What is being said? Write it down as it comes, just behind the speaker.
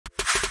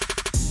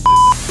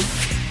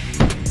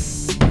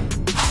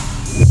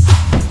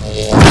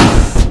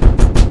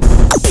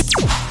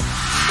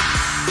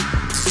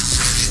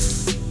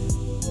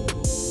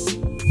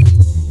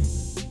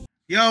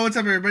Yo, what's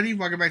up, everybody?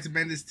 Welcome back to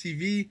Bandits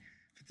TV.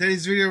 For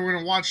today's video, we're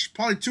going to watch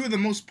probably two of the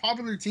most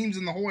popular teams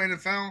in the whole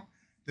NFL,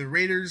 the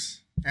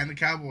Raiders and the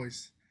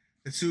Cowboys.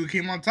 The two who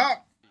came on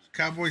top.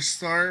 Cowboys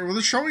start. Well,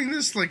 they're showing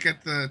this like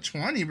at the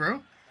 20,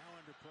 bro.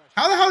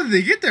 How the hell did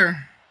they get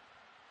there?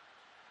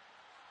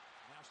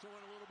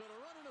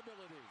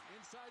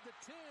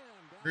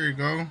 There you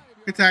go.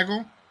 Good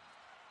tackle.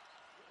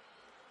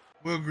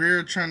 Will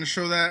Greer trying to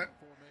show that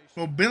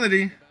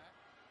mobility.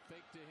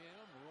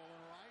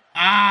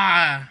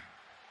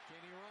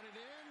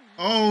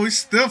 Oh, he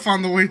still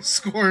found the way to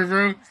score,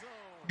 bro.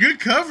 Good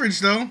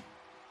coverage, though.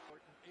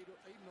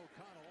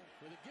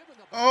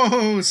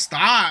 Oh,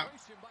 stop.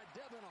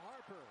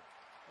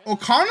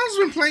 O'Connell's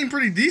been playing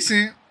pretty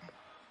decent.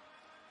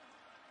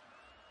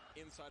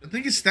 I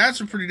think his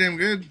stats are pretty damn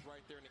good.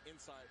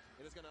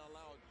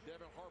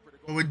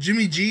 But with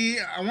Jimmy G,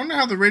 I wonder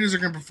how the Raiders are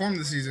going to perform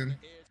this season.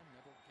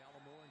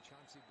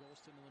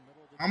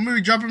 I'm going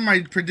to be dropping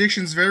my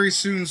predictions very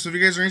soon, so if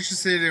you guys are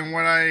interested in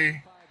what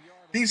I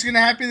think is going to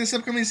happen this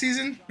upcoming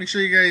season, make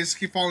sure you guys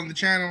keep following the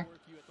channel.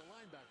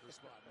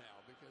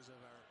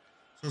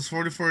 So it's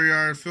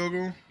 44-yard field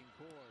goal.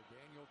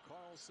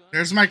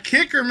 There's my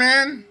kicker,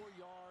 man.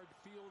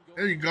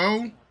 There you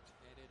go.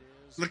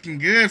 Looking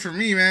good for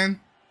me, man.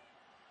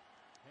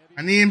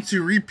 I need him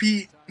to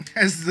repeat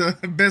as the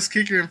best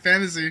kicker in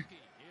fantasy.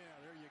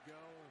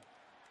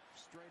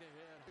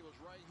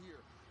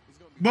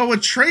 But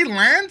with Trey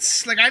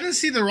Lance, like, I didn't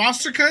see the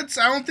roster cuts.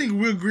 I don't think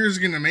Will Greer's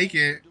going to make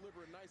it,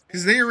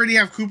 because they already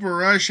have Cooper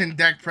Rush and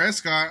Dak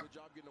Prescott.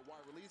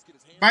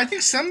 But I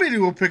think somebody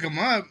will pick him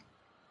up,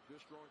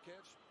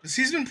 because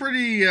he's been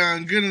pretty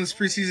good in this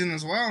preseason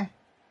as well.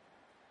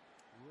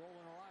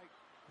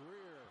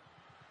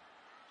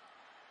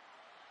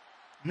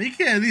 I mean, he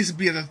can at least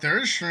be at the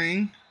third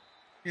string,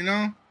 you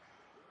know?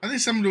 I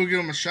think somebody will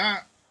give him a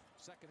shot.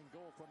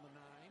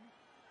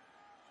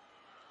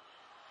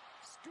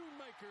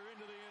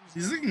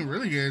 He's looking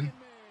really good.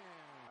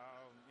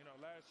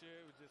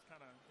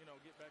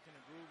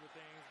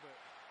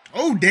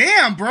 Oh,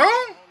 damn, bro.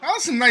 That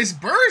was some nice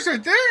bursts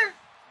right there.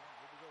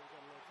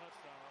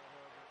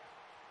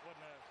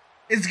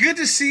 It's good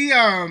to see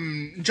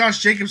Josh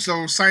Jacobs,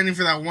 though, signing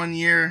for that 1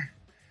 year.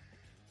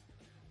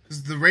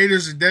 Because the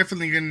Raiders are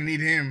definitely going to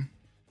need him.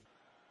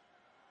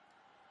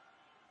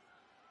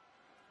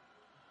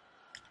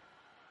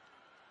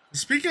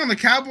 Speaking on the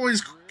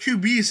Cowboys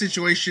QB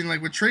situation,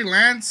 like with Trey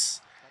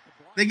Lance,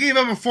 they gave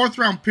up a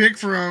 4th-round pick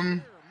for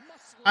him.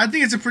 I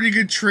think it's a pretty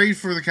good trade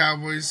for the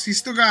Cowboys. He's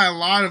still got a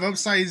lot of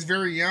upside. He's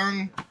very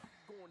young.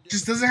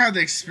 Just doesn't have the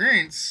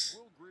experience.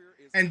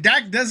 And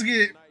Dak does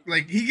get,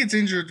 like, he gets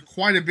injured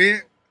quite a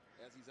bit.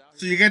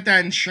 So you get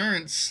that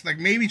insurance. Like,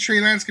 maybe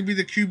Trey Lance could be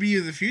the QB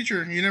of the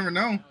future. You never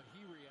know.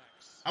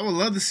 I would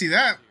love to see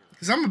that.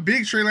 Because I'm a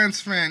big Trey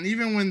Lance fan,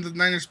 even when the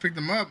Niners picked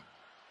him up.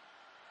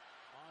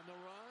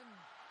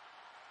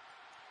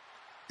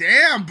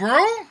 Damn,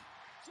 bro.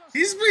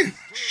 He's been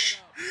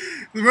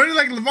running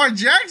like Lamar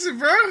Jackson,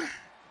 bro.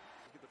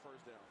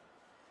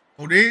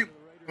 Oh, they.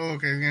 Oh,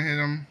 okay, he's gonna hit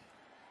him.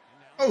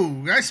 Oh,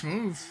 nice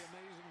move.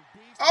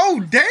 Oh,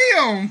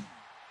 damn.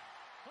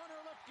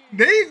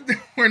 They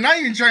were not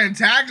even trying to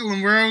tackle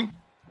him, bro.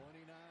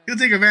 He'll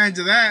take advantage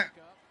of that.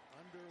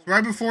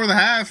 Right before the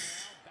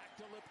half.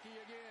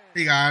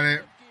 He got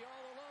it.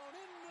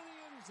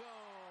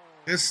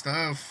 Good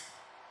stuff.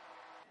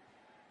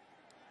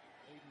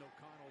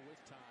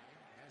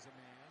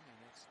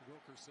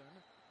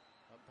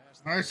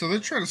 All right, so they're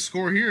trying to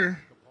score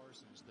here.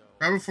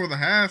 Right before the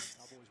half.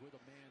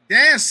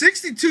 Yeah,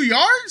 62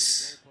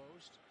 yards.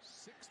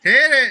 Hit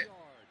it.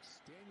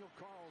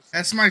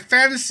 That's my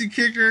fantasy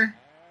kicker.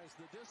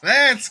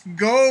 Let's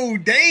go.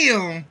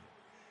 Damn.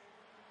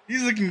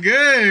 He's looking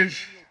good.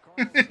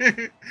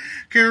 Can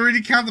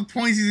already count the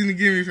points he's going to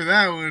give me for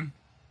that one.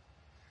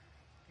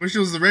 Wish it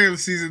was the regular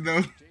season,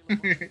 though.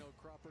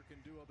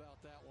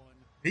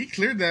 He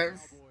cleared that.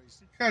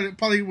 God, it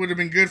probably would have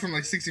been good from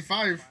like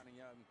 65.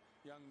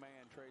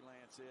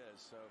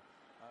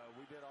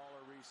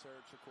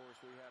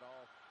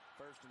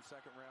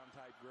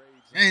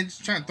 And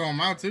just trying to throw him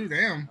out too.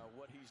 Damn.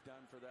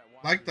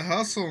 Like the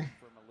hustle.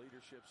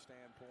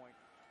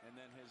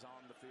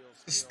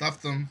 Just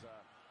stuffed him.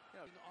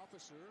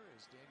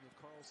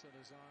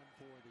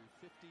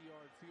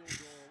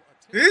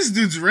 This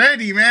dude's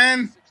ready,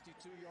 man.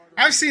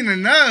 I've seen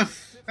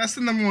enough. That's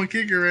the #1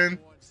 kicker, man.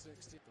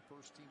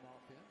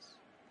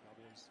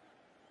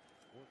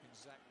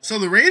 So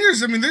the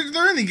Raiders, I mean,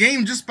 they're in the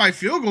game just by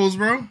field goals,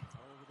 bro.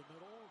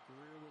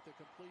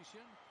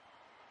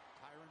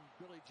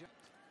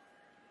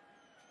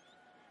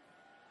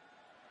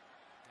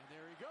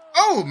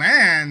 Oh,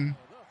 man.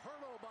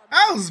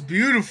 That was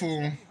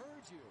beautiful.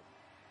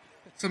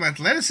 Some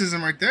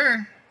athleticism right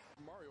there.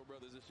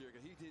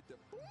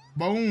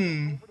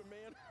 Boom.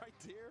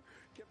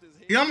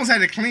 He almost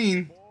had it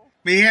clean,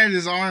 but he had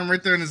his arm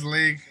right there in his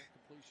leg.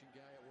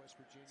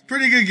 It's a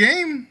pretty good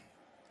game.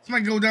 This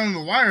might go down to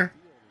the wire.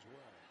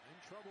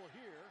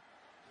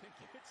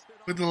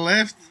 With the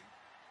left.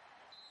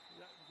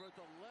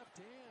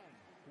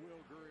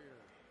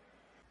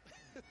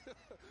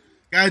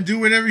 Gotta do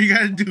whatever you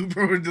gotta do,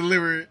 bro, to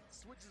deliver it.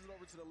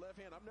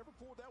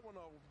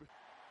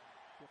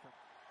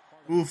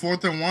 Ooh,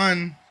 4th and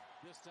 1.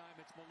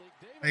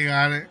 They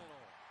got it.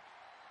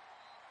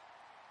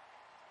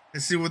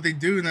 Let's see what they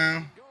do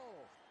now.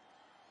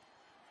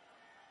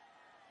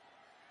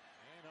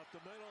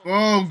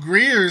 Oh,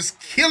 Greer's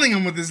killing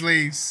him with his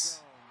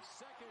legs.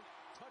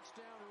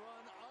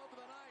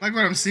 Like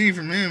what I'm seeing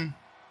from him.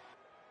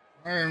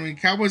 All right, I mean,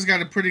 Cowboys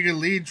got a pretty good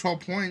lead, 12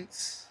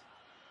 points.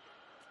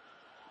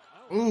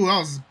 Ooh, that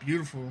was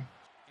beautiful.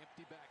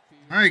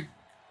 All right,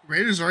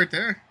 Raiders right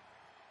there.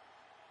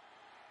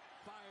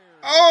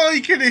 Oh,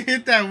 he couldn't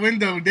hit that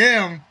window.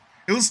 Damn.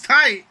 It was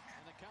tight.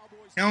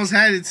 He almost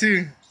had it,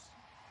 too.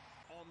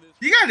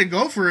 You got to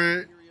go for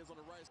it.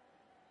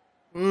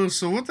 Oh,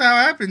 so what the hell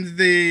happened? Did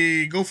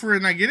they go for it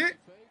and not get it?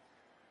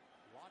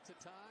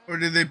 Or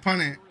did they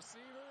punt it?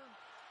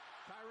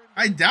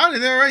 I doubt it.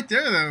 They're right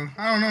there, though.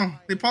 I don't know.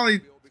 They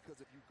probably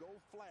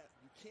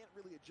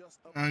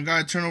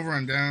got a turnover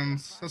on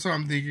downs. That's what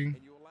I'm thinking.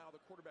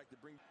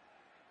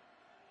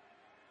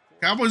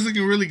 Cowboys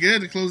looking really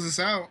good to close this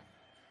out.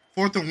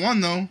 4th and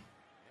 1, though.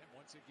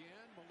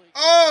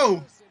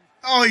 Oh!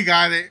 Oh, he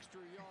got it.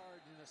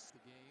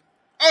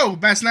 Oh,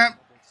 bad snap.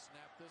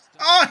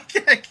 Oh,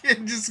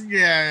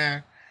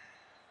 yeah.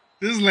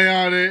 Just lay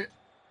on it.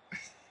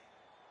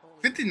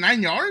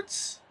 59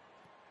 yards?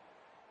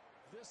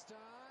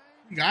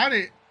 Got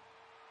it.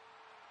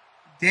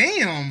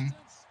 Damn.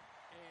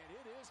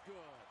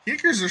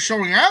 Kickers are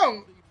showing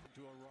out.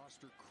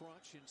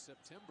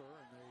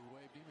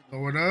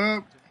 Throw it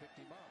up.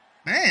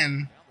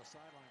 Man.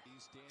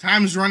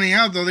 Time's running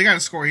out, though. They got to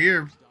score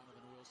here.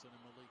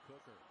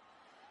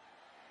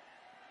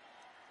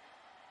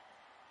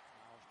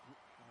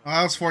 Oh,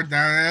 that was 4th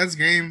down. That's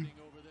game.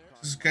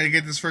 Just got to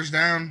get this first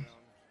down.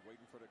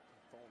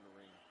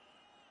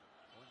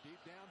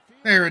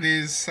 There it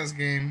is. That's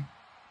game.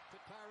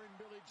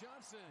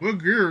 Will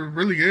Greer,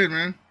 really good,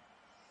 man.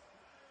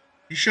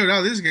 He showed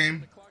out this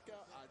game.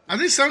 I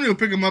think somebody will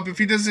pick him up if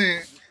he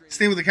doesn't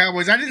stay with the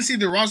Cowboys. I didn't see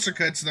the roster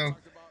cuts, though.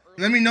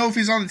 Let me know if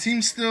he's on the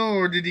team still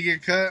or did he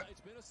get cut.